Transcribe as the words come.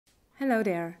Hello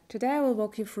there! Today I will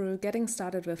walk you through getting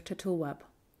started with Tatool Web.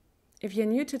 If you're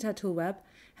new to Tatool Web,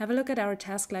 have a look at our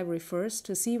task library first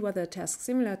to see whether a task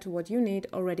similar to what you need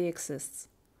already exists.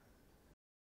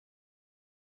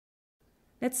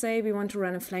 Let's say we want to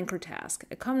run a flanker task,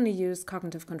 a commonly used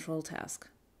cognitive control task.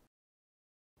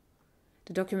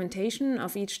 The documentation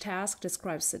of each task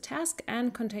describes the task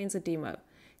and contains a demo.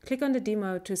 Click on the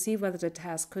demo to see whether the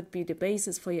task could be the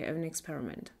basis for your own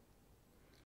experiment.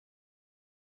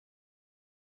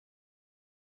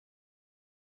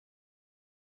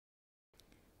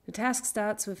 The task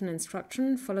starts with an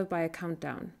instruction followed by a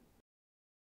countdown.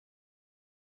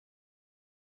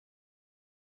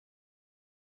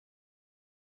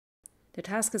 The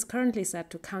task is currently set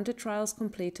to count the trials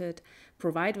completed,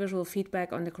 provide visual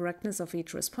feedback on the correctness of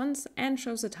each response, and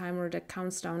shows a timer that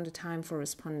counts down the time for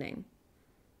responding.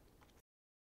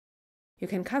 You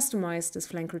can customize this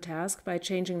flanker task by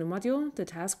changing the module, the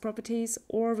task properties,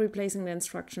 or replacing the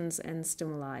instructions and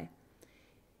stimuli.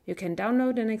 You can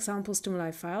download an example stimuli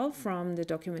file from the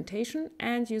documentation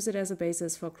and use it as a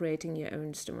basis for creating your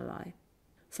own stimuli.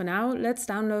 For now, let's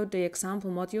download the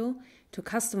example module to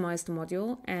customize the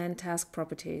module and task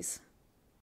properties.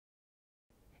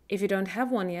 If you don't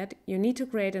have one yet, you need to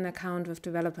create an account with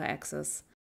developer access.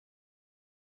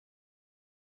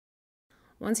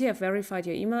 Once you have verified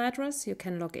your email address, you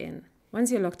can log in.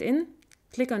 Once you're logged in,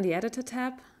 click on the Editor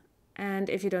tab, and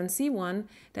if you don't see one,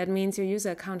 that means your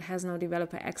user account has no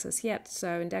developer access yet.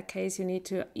 So in that case, you need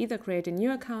to either create a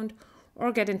new account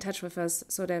or get in touch with us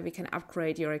so that we can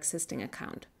upgrade your existing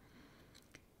account.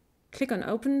 Click on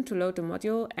Open to load the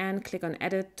module and click on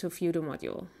Edit to view the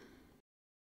module.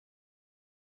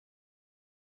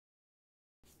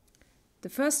 The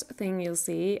first thing you'll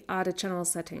see are the general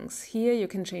settings. Here you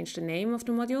can change the name of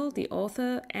the module, the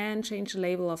author, and change the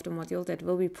label of the module that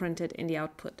will be printed in the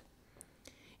output.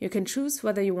 You can choose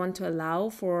whether you want to allow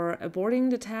for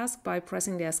aborting the task by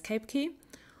pressing the Escape key,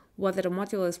 whether the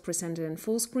module is presented in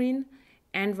full screen,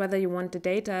 and whether you want the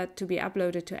data to be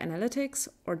uploaded to Analytics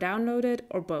or downloaded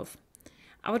or both.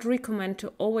 I would recommend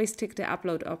to always tick the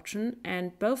upload option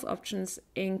and both options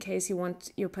in case you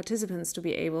want your participants to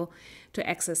be able to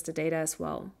access the data as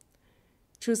well.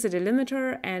 Choose the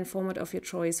delimiter and format of your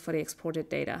choice for the exported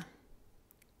data.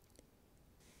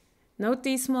 Note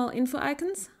these small info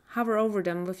icons. Hover over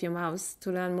them with your mouse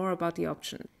to learn more about the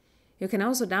option. You can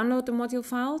also download the module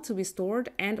file to be stored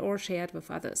and/or shared with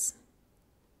others.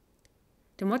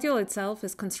 The module itself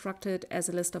is constructed as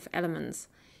a list of elements.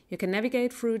 You can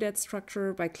navigate through that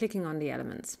structure by clicking on the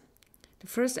elements. The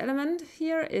first element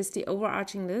here is the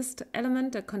overarching list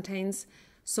element that contains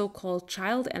so-called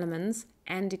child elements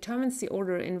and determines the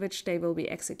order in which they will be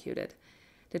executed.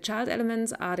 The child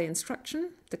elements are the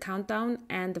instruction, the countdown,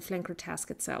 and the flanker task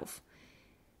itself.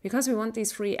 Because we want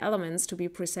these three elements to be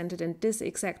presented in this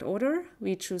exact order,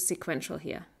 we choose sequential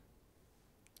here.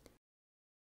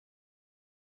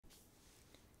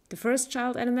 The first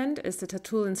child element is the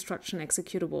Tatool instruction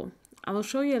executable. I will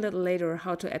show you a little later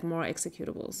how to add more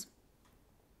executables.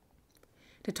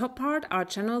 The top part are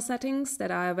general settings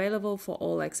that are available for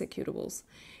all executables.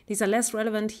 These are less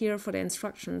relevant here for the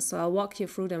instructions, so I'll walk you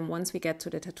through them once we get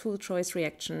to the Tatool choice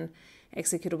reaction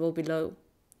executable below.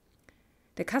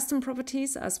 The custom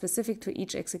properties are specific to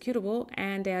each executable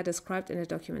and they are described in the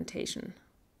documentation.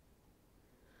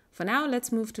 For now,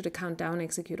 let's move to the countdown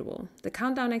executable. The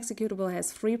countdown executable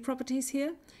has three properties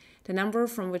here: the number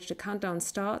from which the countdown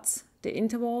starts, the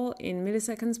interval in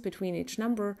milliseconds between each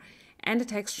number, and the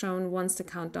text shown once the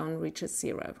countdown reaches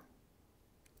 0.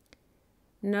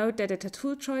 Note that the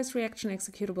Tatool choice reaction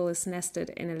executable is nested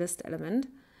in a list element.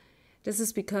 This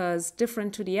is because,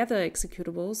 different to the other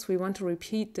executables, we want to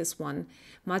repeat this one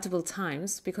multiple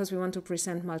times because we want to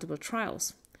present multiple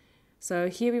trials. So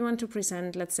here we want to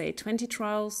present, let's say, 20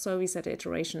 trials, so we set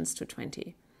iterations to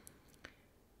 20.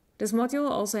 This module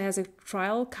also has a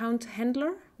trial count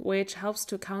handler, which helps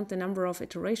to count the number of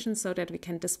iterations so that we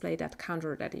can display that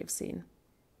counter that you've seen.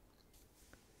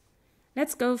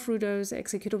 Let's go through those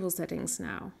executable settings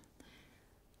now.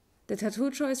 The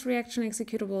Tatool choice reaction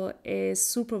executable is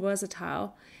super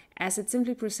versatile as it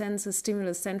simply presents a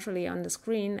stimulus centrally on the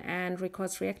screen and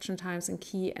records reaction times and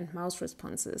key and mouse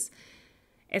responses.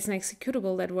 It's an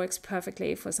executable that works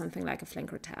perfectly for something like a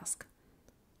flanker task.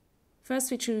 First,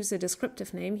 we choose a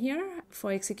descriptive name here.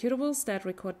 For executables that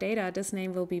record data, this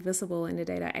name will be visible in the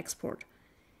data export.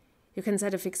 You can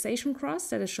set a fixation cross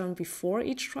that is shown before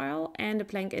each trial and a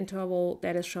blank interval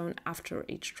that is shown after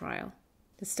each trial.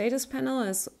 The status panel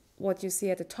is what you see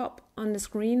at the top on the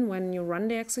screen when you run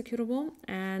the executable,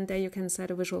 and there you can set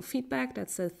a visual feedback.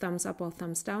 That's the thumbs up or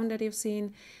thumbs down that you've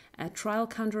seen, a trial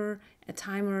counter, a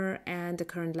timer, and the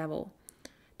current level.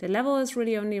 The level is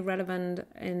really only relevant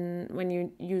when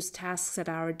you use tasks that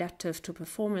are adaptive to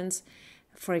performance,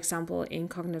 for example, in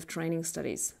cognitive training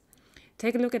studies.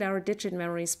 Take a look at our digit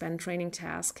memory span training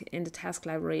task in the task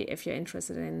library if you're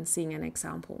interested in seeing an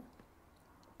example.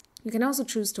 You can also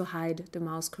choose to hide the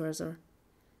mouse cursor.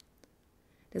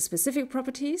 The specific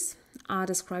properties are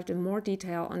described in more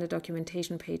detail on the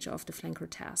documentation page of the flanker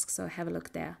task, so have a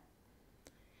look there.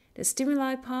 The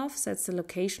stimuli path sets the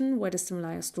location where the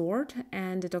stimuli are stored,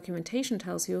 and the documentation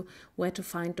tells you where to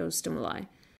find those stimuli.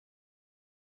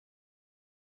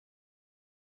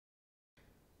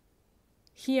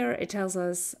 Here it tells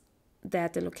us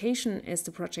that the location is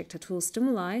the project Tatool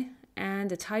stimuli and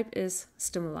the type is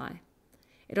stimuli.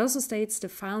 It also states the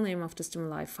file name of the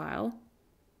stimuli file,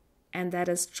 and that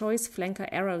is choice flanker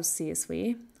arrows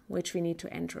CSV, which we need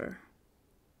to enter.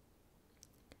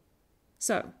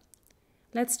 So,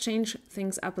 let's change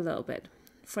things up a little bit.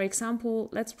 For example,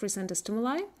 let's present a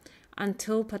stimuli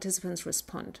until participants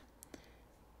respond.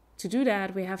 To do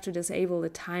that, we have to disable the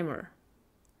timer.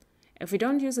 If we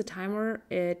don't use a timer,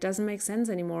 it doesn't make sense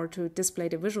anymore to display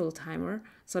the visual timer,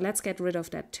 so let's get rid of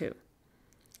that too.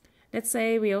 Let's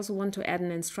say we also want to add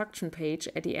an instruction page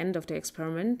at the end of the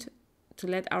experiment to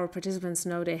let our participants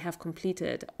know they have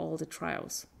completed all the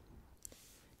trials.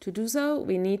 To do so,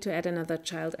 we need to add another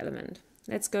child element.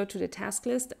 Let's go to the task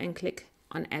list and click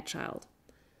on Add Child.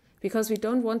 Because we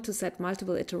don't want to set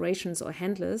multiple iterations or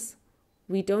handlers,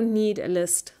 we don't need a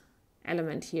list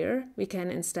element here. We can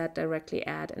instead directly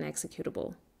add an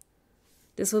executable.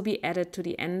 This will be added to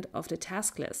the end of the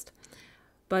task list.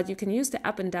 But you can use the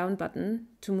up and down button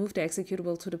to move the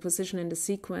executable to the position in the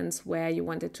sequence where you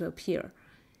want it to appear.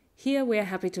 Here we are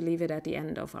happy to leave it at the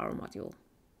end of our module.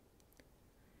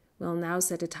 We'll now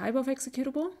set the type of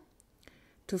executable.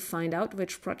 To find out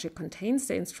which project contains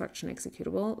the instruction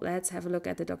executable, let's have a look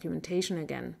at the documentation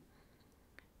again.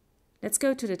 Let's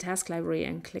go to the task library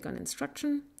and click on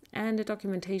instruction, and the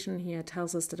documentation here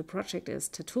tells us that the project is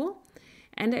Tatool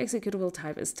and the executable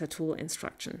type is Tatool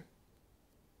instruction.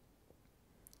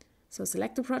 So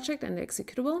select the project and the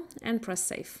executable and press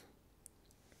save.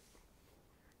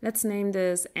 Let's name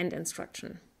this end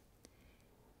instruction.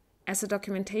 As the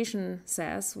documentation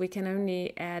says, we can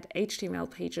only add HTML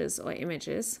pages or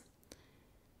images,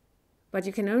 but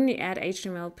you can only add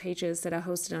HTML pages that are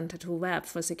hosted on Tatool Web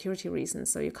for security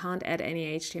reasons, so you can't add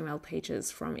any HTML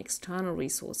pages from external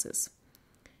resources.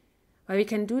 But we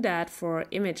can do that for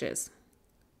images.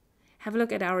 Have a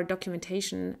look at our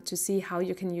documentation to see how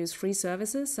you can use free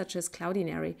services such as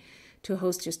Cloudinary to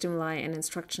host your stimuli and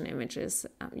instruction images.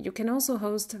 You can also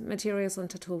host materials on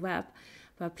Tatool Web,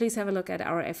 but please have a look at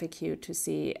our FAQ to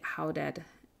see how that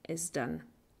is done.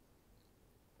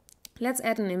 Let's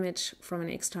add an image from an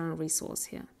external resource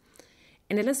here.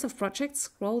 In the list of projects,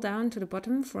 scroll down to the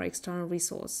bottom for external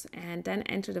resource and then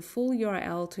enter the full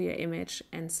URL to your image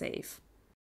and save.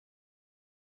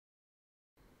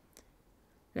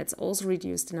 Let's also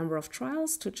reduce the number of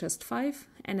trials to just 5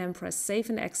 and then press save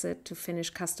and exit to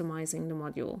finish customizing the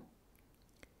module.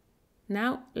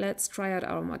 Now let's try out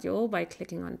our module by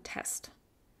clicking on test.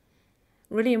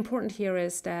 Really important here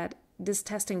is that this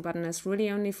testing button is really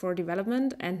only for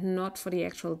development and not for the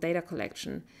actual data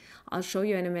collection. I'll show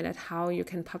you in a minute how you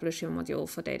can publish your module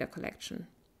for data collection.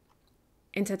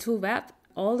 In Tatool Web,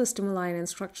 all the stimuli and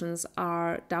instructions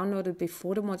are downloaded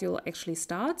before the module actually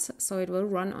starts, so it will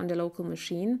run on the local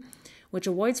machine, which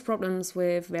avoids problems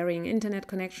with varying internet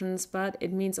connections, but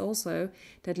it means also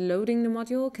that loading the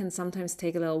module can sometimes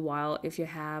take a little while if you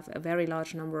have a very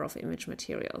large number of image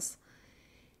materials.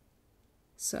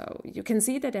 So you can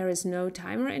see that there is no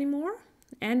timer anymore,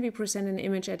 and we present an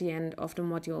image at the end of the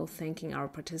module thanking our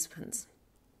participants.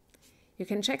 You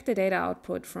can check the data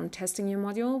output from testing your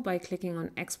module by clicking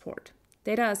on Export.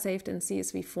 Data are saved in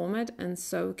CSV format and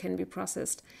so can be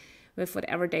processed with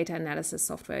whatever data analysis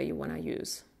software you want to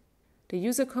use. The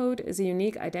user code is a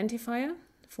unique identifier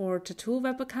for Tatool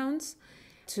Web accounts.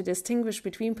 To distinguish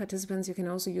between participants, you can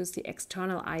also use the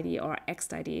external ID or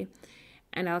EXT-ID,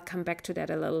 and I'll come back to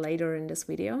that a little later in this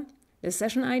video. The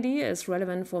session ID is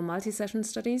relevant for multi-session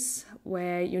studies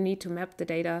where you need to map the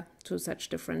data to such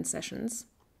different sessions.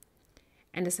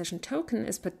 And the session token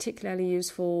is particularly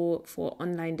useful for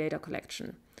online data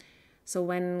collection. So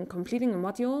when completing a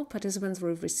module, participants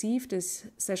will receive this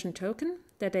session token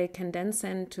that they can then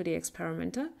send to the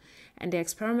experimenter, and the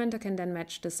experimenter can then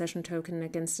match the session token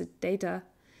against the data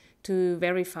to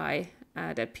verify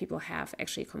that people have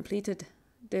actually completed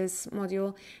this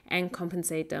module and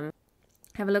compensate them.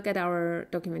 Have a look at our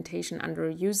documentation under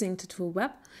Using Tatool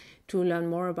Web to learn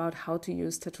more about how to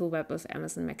use Tatool Web with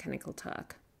Amazon Mechanical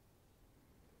Turk.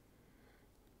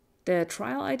 The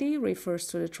trial ID refers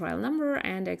to the trial number,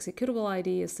 and the executable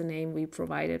ID is the name we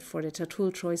provided for the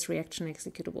Tatool choice reaction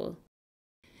executable.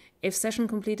 If session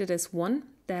completed is 1,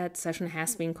 that session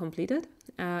has been completed.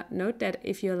 Note that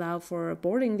if you allow for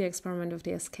aborting the experiment with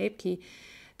the escape key,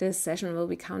 this session will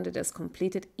be counted as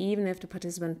completed even if the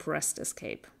participant pressed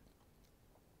escape.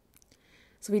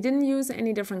 So we didn't use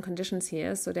any different conditions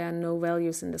here, so there are no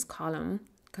values in this column.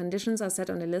 Conditions are set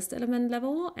on the list element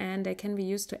level, and they can be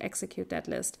used to execute that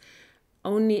list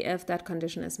only if that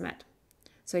condition is met.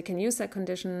 So you can use that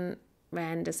condition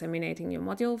when disseminating your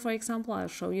module, for example. I'll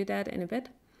show you that in a bit.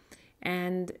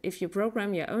 And if you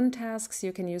program your own tasks,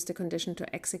 you can use the condition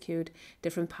to execute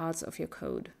different parts of your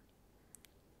code.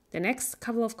 The next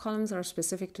couple of columns are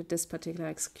specific to this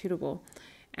particular executable.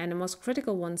 And the most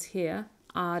critical ones here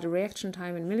are the reaction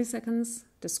time in milliseconds,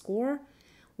 the score,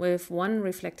 with 1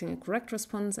 reflecting a correct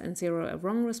response and 0 a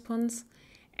wrong response,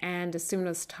 and the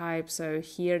stimulus type. So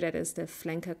here that is the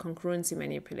flanker concurrency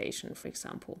manipulation, for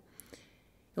example.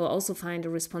 You'll also find the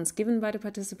response given by the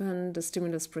participant, the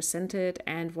stimulus presented,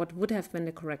 and what would have been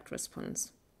the correct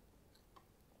response.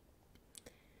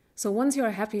 So once you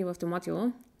are happy with the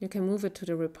module, you can move it to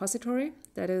the repository.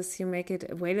 That is, you make it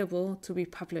available to be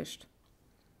published.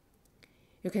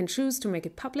 You can choose to make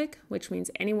it public, which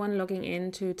means anyone logging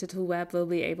into Tatool Web will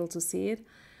be able to see it,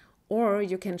 or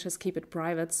you can just keep it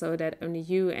private so that only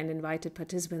you and invited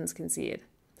participants can see it.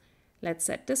 Let's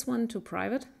set this one to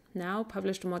private. Now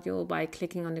publish the module by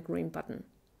clicking on the green button.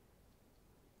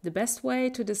 The best way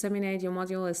to disseminate your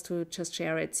module is to just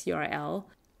share its URL.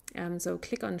 So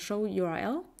click on Show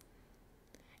URL,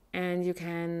 and you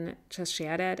can just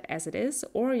share that as it is,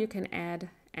 or you can add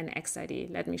an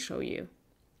XID. Let me show you.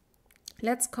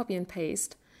 Let's copy and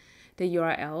paste the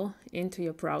URL into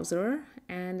your browser,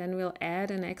 and then we'll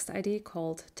add an XID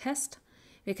called test.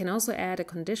 We can also add a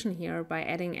condition here by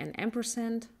adding an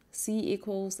ampersand, C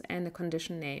equals, and a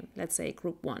condition name, let's say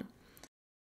group 1.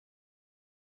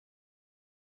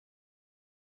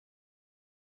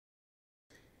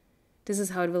 This is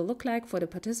how it will look like for the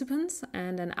participants,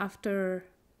 and then after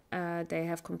they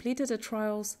have completed the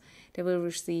trials, they will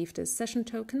receive the session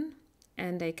token,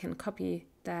 and they can copy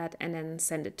that and then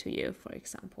send it to you, for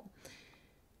example.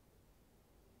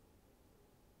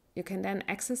 You can then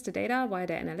access the data via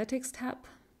the Analytics tab.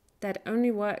 That only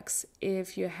works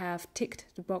if you have ticked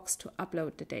the box to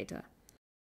upload the data.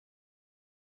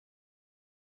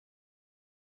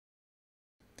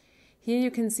 Here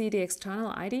you can see the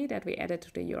external ID that we added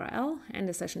to the URL and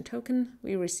the session token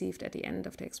we received at the end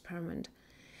of the experiment.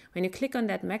 When you click on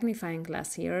that magnifying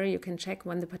glass here, you can check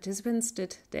when the participants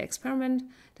did the experiment,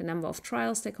 the number of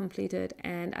trials they completed,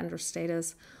 and under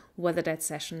status, whether that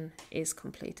session is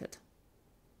completed.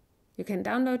 You can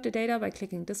download the data by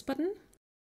clicking this button.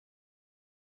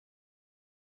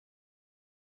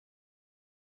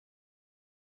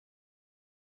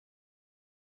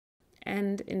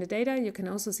 And in the data, you can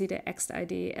also see the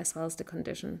XID as well as the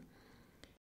condition.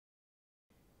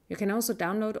 You can also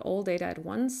download all data at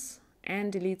once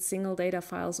and delete single data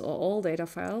files or all data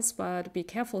files, but be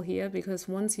careful here because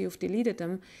once you've deleted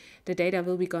them, the data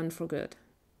will be gone for good.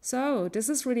 So this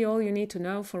is really all you need to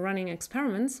know for running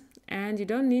experiments, and you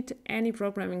don't need any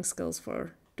programming skills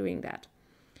for doing that.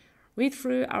 Read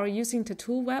through our Using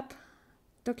Tatool Web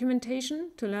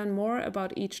documentation to learn more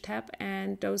about each tab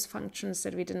and those functions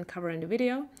that we didn't cover in the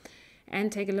video,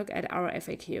 and take a look at our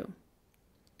FAQ.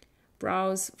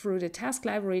 Browse through the task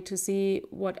library to see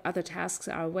what other tasks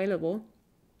are available,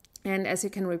 and as you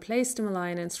can replace stimuli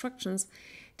and instructions,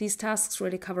 these tasks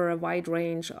really cover a wide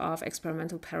range of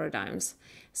experimental paradigms,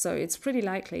 so it's pretty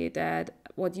likely that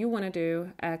what you want to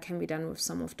do can be done with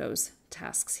some of those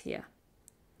tasks here.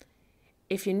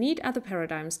 If you need other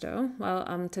paradigms though, well,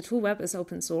 Tatool Web is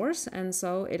open source, and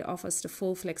so it offers the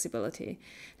full flexibility.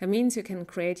 That means you can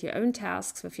create your own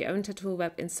tasks with your own Tatool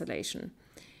Web installation.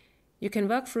 You can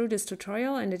work through this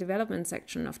tutorial in the development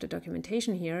section of the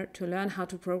documentation here to learn how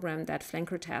to program that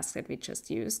flanker task that we just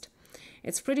used.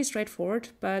 It's pretty straightforward,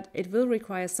 but it will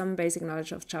require some basic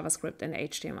knowledge of JavaScript and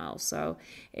HTML. So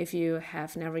if you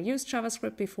have never used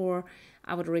JavaScript before,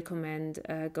 I would recommend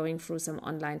going through some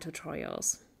online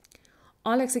tutorials.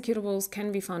 All executables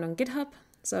can be found on GitHub,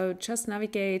 so just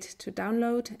navigate to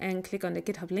download and click on the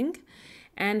GitHub link,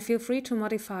 and feel free to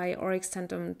modify or extend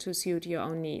them to suit your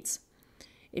own needs.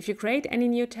 If you create any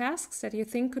new tasks that you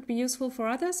think could be useful for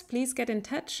others, please get in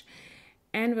touch,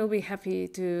 and we'll be happy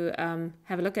to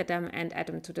have a look at them and add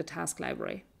them to the task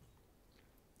library.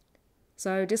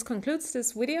 So this concludes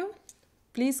this video.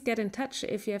 Please get in touch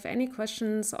if you have any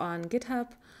questions on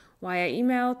GitHub via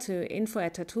email to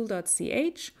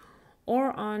info@tatool.ch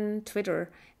or on Twitter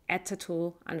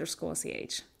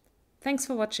 @Tatool_ch. Thanks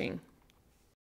for watching.